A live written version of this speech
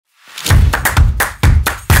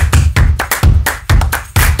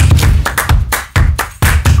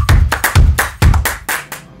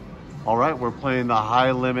we're playing the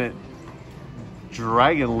high limit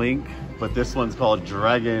Dragon Link, but this one's called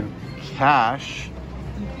Dragon Cash.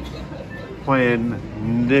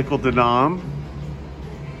 Playing nickel denom.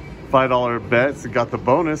 $5 bets. It got the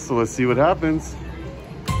bonus, so let's see what happens.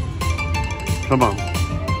 Come on.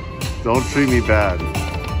 Don't treat me bad.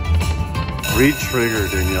 Re-trigger,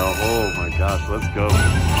 Danielle. Oh my gosh, let's go.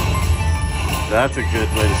 That's a good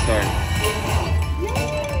way to start.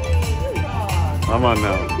 Come on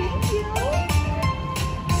now.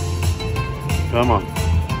 Come on.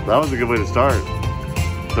 That was a good way to start.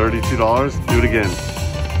 $32. Do it again.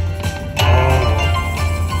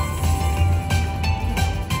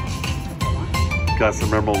 Got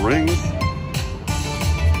some emerald rings.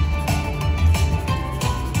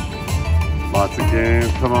 Lots of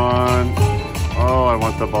games. Come on. Oh, I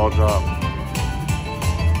want the ball drop.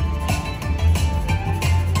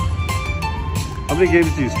 How many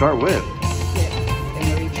games do you start with? 6.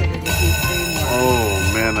 And a re-trigger gives you 3 more.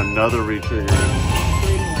 Oh man, another re-trigger. 3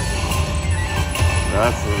 more.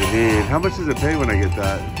 That's what we need. How much does it pay when I get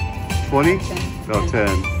that? 20? 10. No, 10.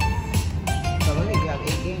 So look at you have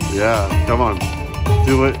 8 games. Yeah, come on.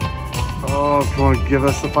 Do it. Oh, come on, give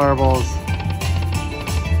us the fireballs.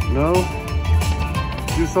 No?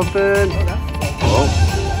 Do something. Oh,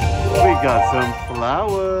 we got some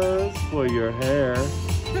flowers for your hair.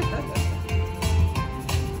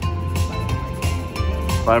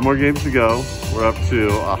 5 more games to go. We're up to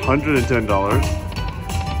 $110.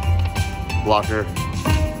 Blocker.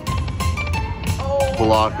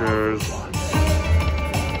 Blockers.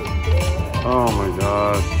 Oh my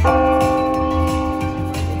gosh.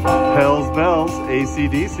 Hells Bells,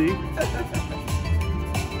 AC/DC.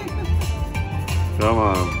 Come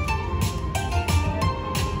on.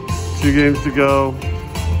 2 games to go.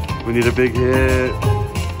 We need a big hit.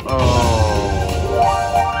 Oh.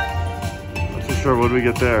 Not too sure. What do we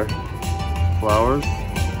get there? Flowers?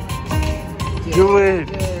 Do it.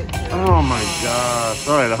 Oh my gosh.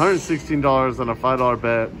 All right, $116 on a $5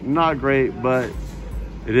 bet. Not great, but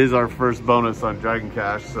it is our first bonus on Dragon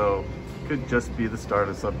Cash, so could just be the start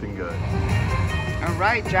of something good. All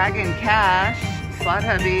right, Dragon Cash. Slot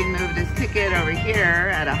Hubby moved his ticket over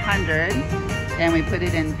here at 100, and we put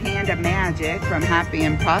it in Panda Magic from Happy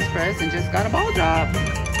and Prosperous, and just got a ball drop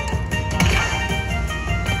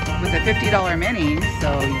with a $50 mini.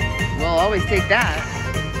 So we'll always take that.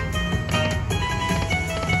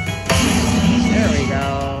 There we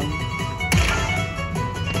go.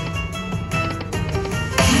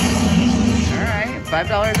 All right,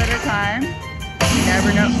 $5 at a time. You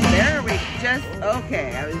never know. There we just,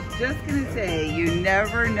 okay, I was just gonna say, you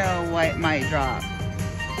never know what might drop.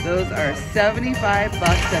 Those are 75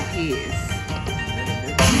 bucks a piece.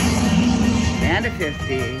 And a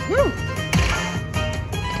 50. Woo!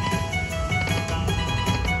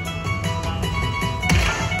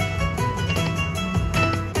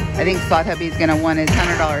 I think Slot Hubby's gonna want his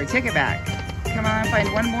 $100 ticket back. Come on,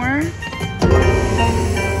 find one more.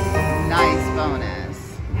 Nice bonus.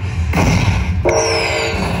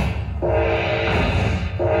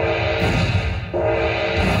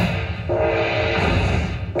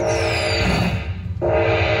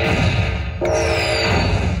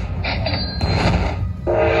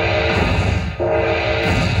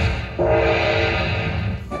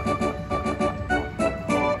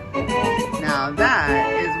 Now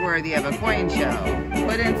that is worthy of a coin show.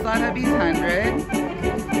 Put in Slot Hubby's 100.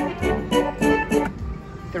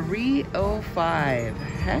 305.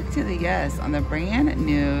 Heck to the yes on the brand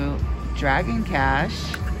new Dragon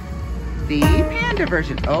Cash, the Panda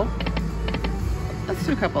version. Oh, let's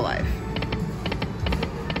do a couple live.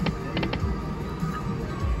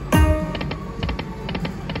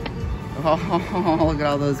 Oh, look at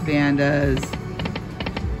all those pandas.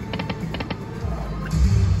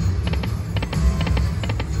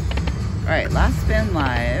 All right, last spin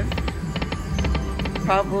live.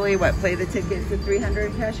 Probably what, play the tickets to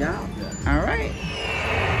 300 cash out? All right.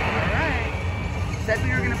 All right. Said we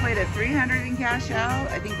were gonna play to 300 and cash out.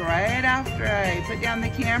 I think right after I put down the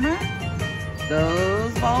camera,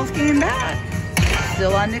 those balls came back.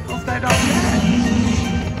 Still on nickels, $5 bet.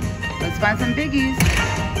 Let's find some biggies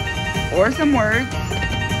or some words.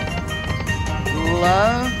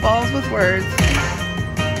 Love balls with words.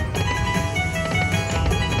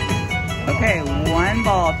 Okay, 1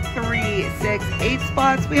 ball, 3, 6, 8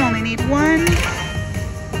 spots. We only need 1.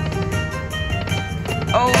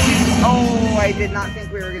 Oh, I did not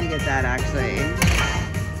think we were gonna get that actually.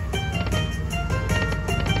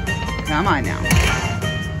 Come on now.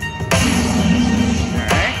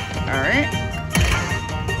 All right.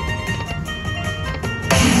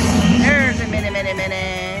 There's a mini.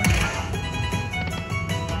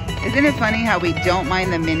 Isn't it funny how we don't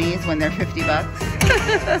mind the minis when they're 50 bucks?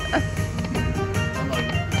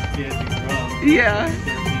 Yeah.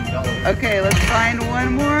 Okay, let's find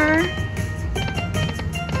one more.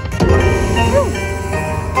 Woo.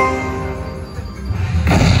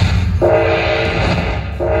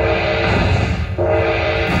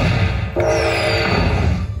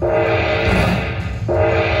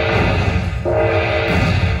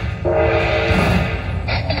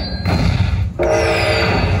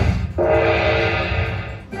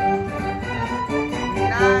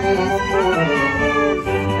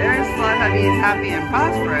 Happy and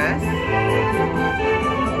prosperous.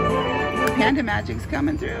 Panda Magic's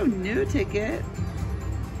coming through. New ticket,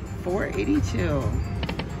 $4.82.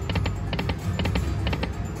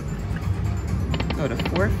 Go to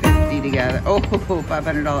 $4.50 together. Oh,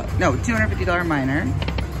 $500. No, $250 minor.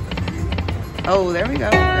 Oh, there we go.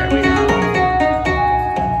 There we go.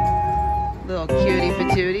 Little cutie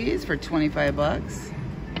patooties for 25 bucks.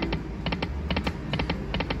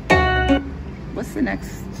 What's the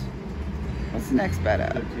next? What's the next bet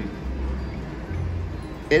up? 13.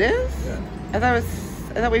 It is? Yeah. I thought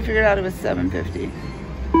we figured out it was $7.50.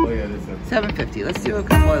 Oh yeah, it is $7.50. Let's do a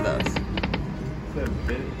couple of those.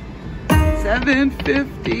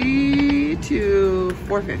 $7.50 to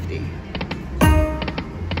 $4.50.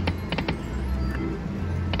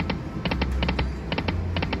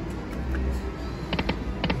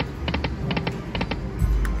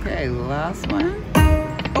 Okay, last one.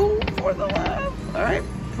 Oh, for the left. All right.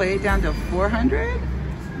 Play it down to 400.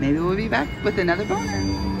 Maybe we'll be back with another bonus.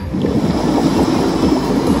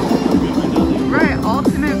 Right,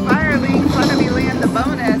 ultimate fire links. Let me land the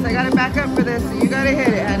bonus. I gotta back up for this, so you gotta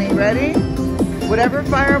hit it, honey. Ready? Whatever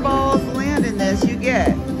fireballs land in this, you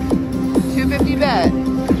get. $2.50 bet.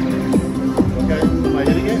 Okay, am I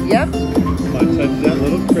hitting it? Yep. I'm gonna touch that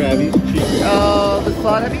little crabby cheek. Oh, the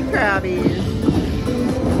slot heavy crabbies.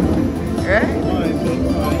 Right?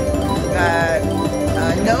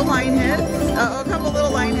 No line hits. A couple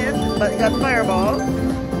little line hits, but you got fireballs.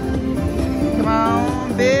 Come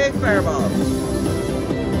on, big fireballs.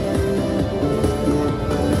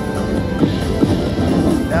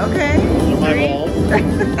 Okay.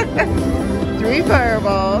 Three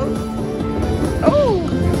fireballs. Oh,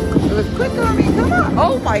 it was quick on me. Come on.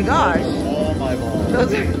 Oh my gosh. All my balls.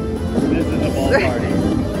 Those are. This is a ball party.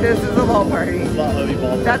 This is a ball party.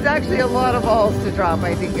 Ball. That's actually a lot of balls to drop,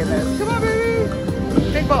 I think, in this. Come on, baby.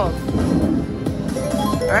 Big balls.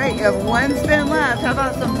 All right, you have one spin left. How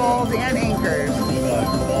about some balls and anchors?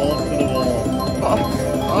 Balls to the wall. Balls.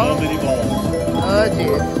 So many balls. Oh,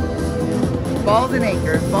 jeez. Balls and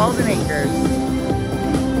anchors. Balls and anchors.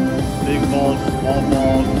 Big balls, small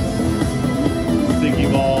balls, sticky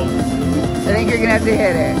balls. I think you're going to have to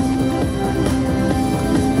hit it.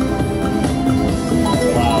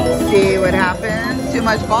 Wow. See what happens? Too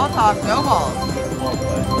much ball talk, no balls.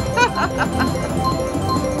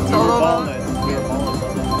 Total balls.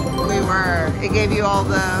 We were. It gave you all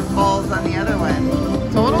the balls on the other one.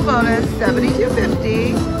 Total bonus,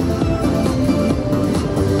 $72.50.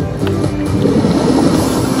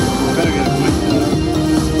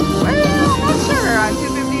 Well, I'm not sure on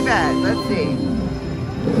 $2.50 bet. Let's see.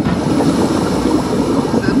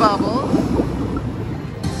 The bubbles.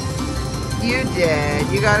 You did.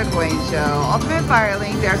 You got a coin show. Ultimate Fire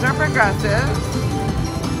Link. There's our progressive.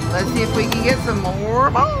 Let's see if we can get some more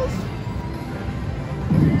balls.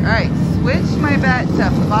 Alright, switch my bet to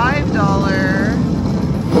 $5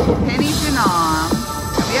 penny to nom.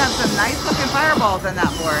 And we have some nice looking fireballs on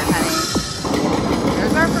that board, honey.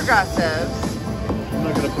 There's our progressives. I'm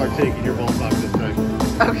not going to partake in your ball talk this time.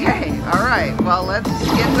 Okay, alright. Well, let's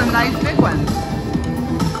get some nice big ones.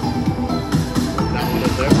 That one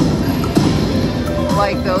is there?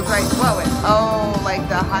 Like those right, what? Oh, like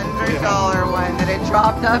the $100 one that it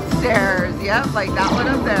dropped upstairs. Yep, like that one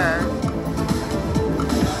up there.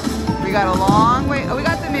 We got a long way. Oh, we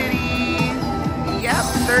got the mini. Yep,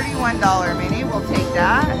 $31 mini. We'll take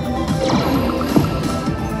that.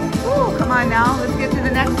 Ooh, come on now. Let's get to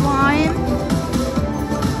the next line.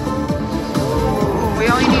 Ooh, we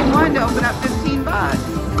only need one to open up 15 bucks.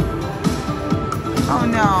 Oh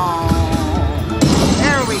no.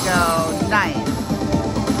 There we go. Nice.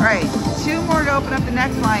 All right, two more to open up the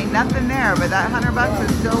next line. Nothing there, but that $100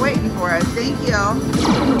 is still waiting for us. Thank you.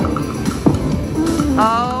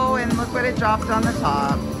 Oh, and look what it dropped on the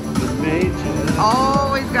top.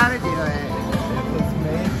 Always got to do it.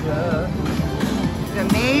 The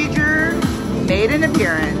major made an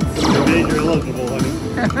appearance. The major eligible, honey.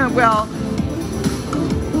 Well,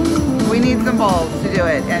 we need some balls to do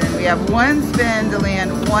it, and we have one spin to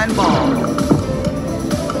land one ball.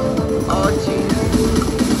 Oh, jeez.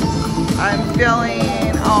 I'm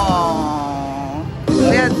feeling, oh,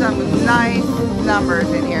 we had some nice numbers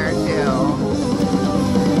in here too.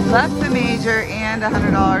 Left the major and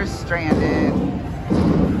 $100 stranded.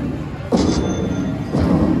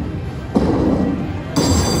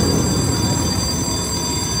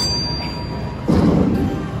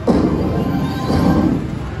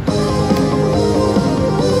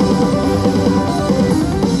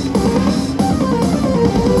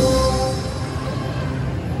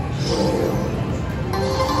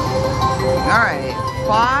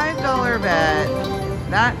 $5 bet.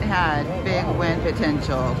 That had big win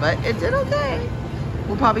potential, but it did okay.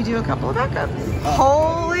 We'll probably do a couple of backups.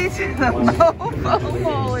 Holy to the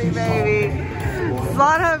moly, baby.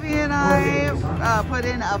 Slot Hubby and I put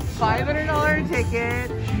in a $500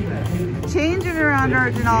 ticket, changing around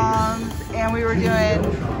our denoms, and we were doing,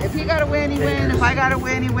 if he got a win, he win. If I got a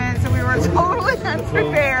win, he win. So we were totally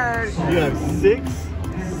unprepared. You have 6,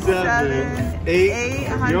 7, 8.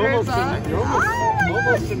 You're almost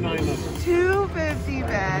to 900. 250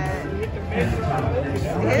 bet.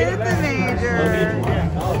 Hit the major.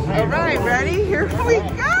 All right, ready? Here we go.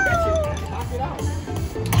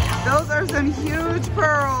 Those are some huge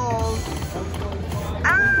pearls.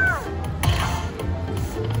 Ow!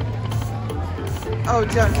 Oh,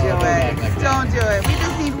 don't do it. Don't do it. We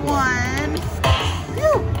just need one.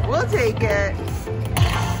 Whew, we'll take it.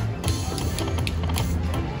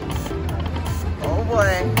 Oh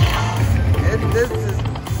boy.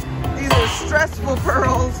 These are stressful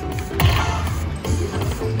pearls.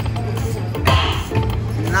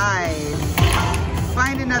 Nice.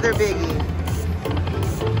 Find another biggie.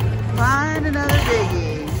 Find another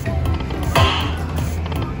biggie.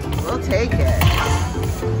 We'll take it.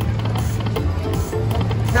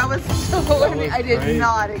 That was so, I did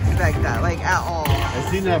not expect that, like at all. I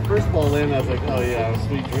seen that first ball land, I was like, oh yeah,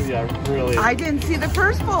 sweet, yeah, really. I didn't see the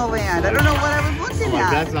first ball land. I don't know what I was looking at.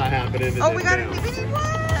 That's not happening. Oh, we need one.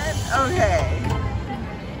 Okay.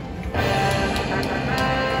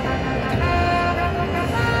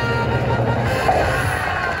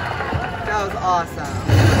 That was awesome.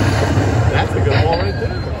 That's a good ball right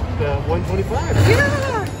there. The 125. Yeah.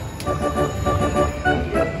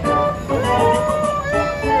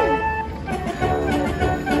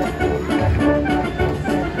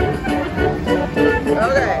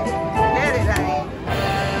 Okay, get it, honey.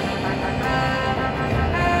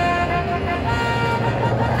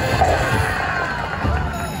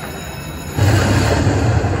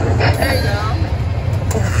 There you go.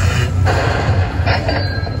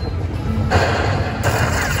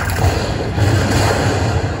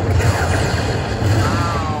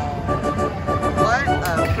 Wow. What a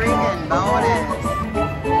freaking bonus.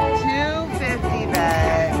 250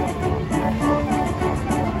 bet.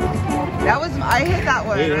 That was, I hit that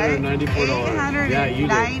one, right? $894. Yeah, you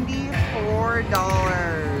did.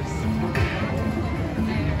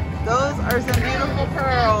 $894. Those are some beautiful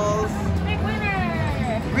pearls. Big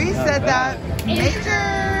winner. Reset that major.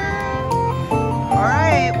 All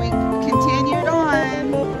right, we continued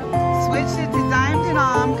on. Switched it to dime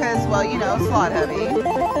denom because, well, you know, Slot Hubby.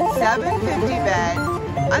 750 bet.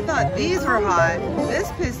 I thought these were hot.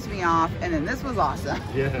 This pissed me off, and then this was awesome.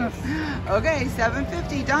 Yes. Okay,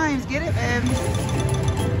 750 dimes. Get it, babe.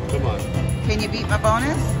 Come on. Can you beat my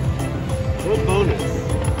bonus? What bonus?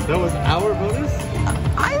 That was our bonus?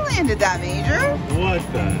 I landed that major. What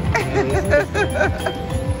the?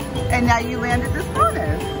 And now you landed this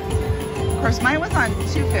bonus. Of course, mine was on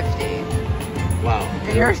 250. Wow.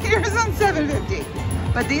 And yours on 750.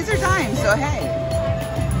 But these are dimes, so hey.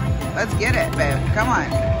 Let's get it, babe. Come on.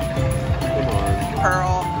 Come on.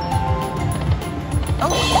 Pearl. Oh.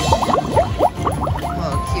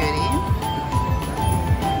 Little cutie.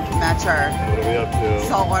 Match our What are we up to?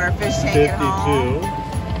 saltwater fish tank at home.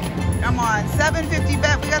 52. Come on, 750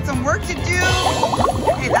 bet. We got some work to do.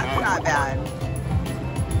 Hey, that's not bad.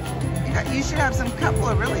 You should have some couple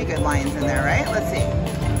of really good lines in there, right? Let's see.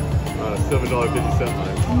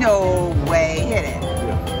 $7.50 line. No way. Hit it.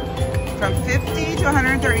 Yeah. From 50 to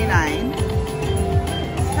 139.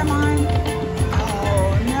 Come on.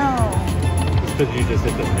 Oh, no. It's because you just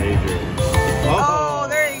hit the major. Oh,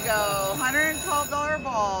 there you go. $112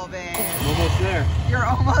 ball, babe. I'm almost there. You're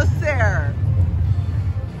almost there.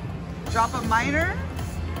 Drop a minor.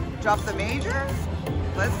 Drop the major.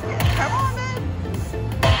 Let's get, come on, babe.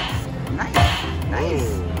 Nice. Nice.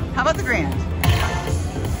 Ooh. How about the grand?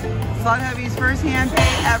 Slot Hubby's first hand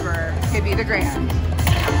pay ever could be the grand.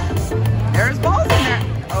 There's balls in there.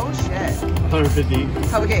 Oh, shit. 150.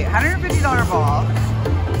 Okay, $150 ball.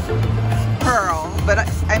 Pearl, but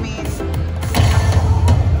I mean,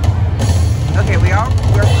 okay, we're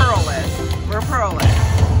pearlless. We're pearlless.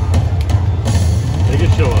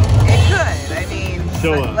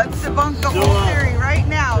 Show up. Let's debunk the Show whole up. theory right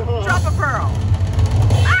now. Show up. Drop a pearl.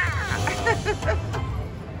 Ah!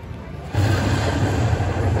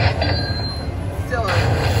 Still,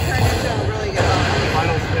 turned into a really good one.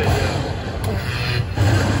 Final spin, yeah.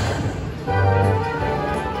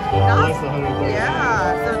 That's 130.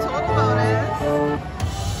 Yeah, so total bonus.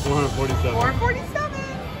 447.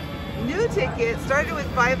 447. New ticket started with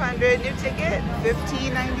 500. New ticket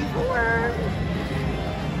 1594.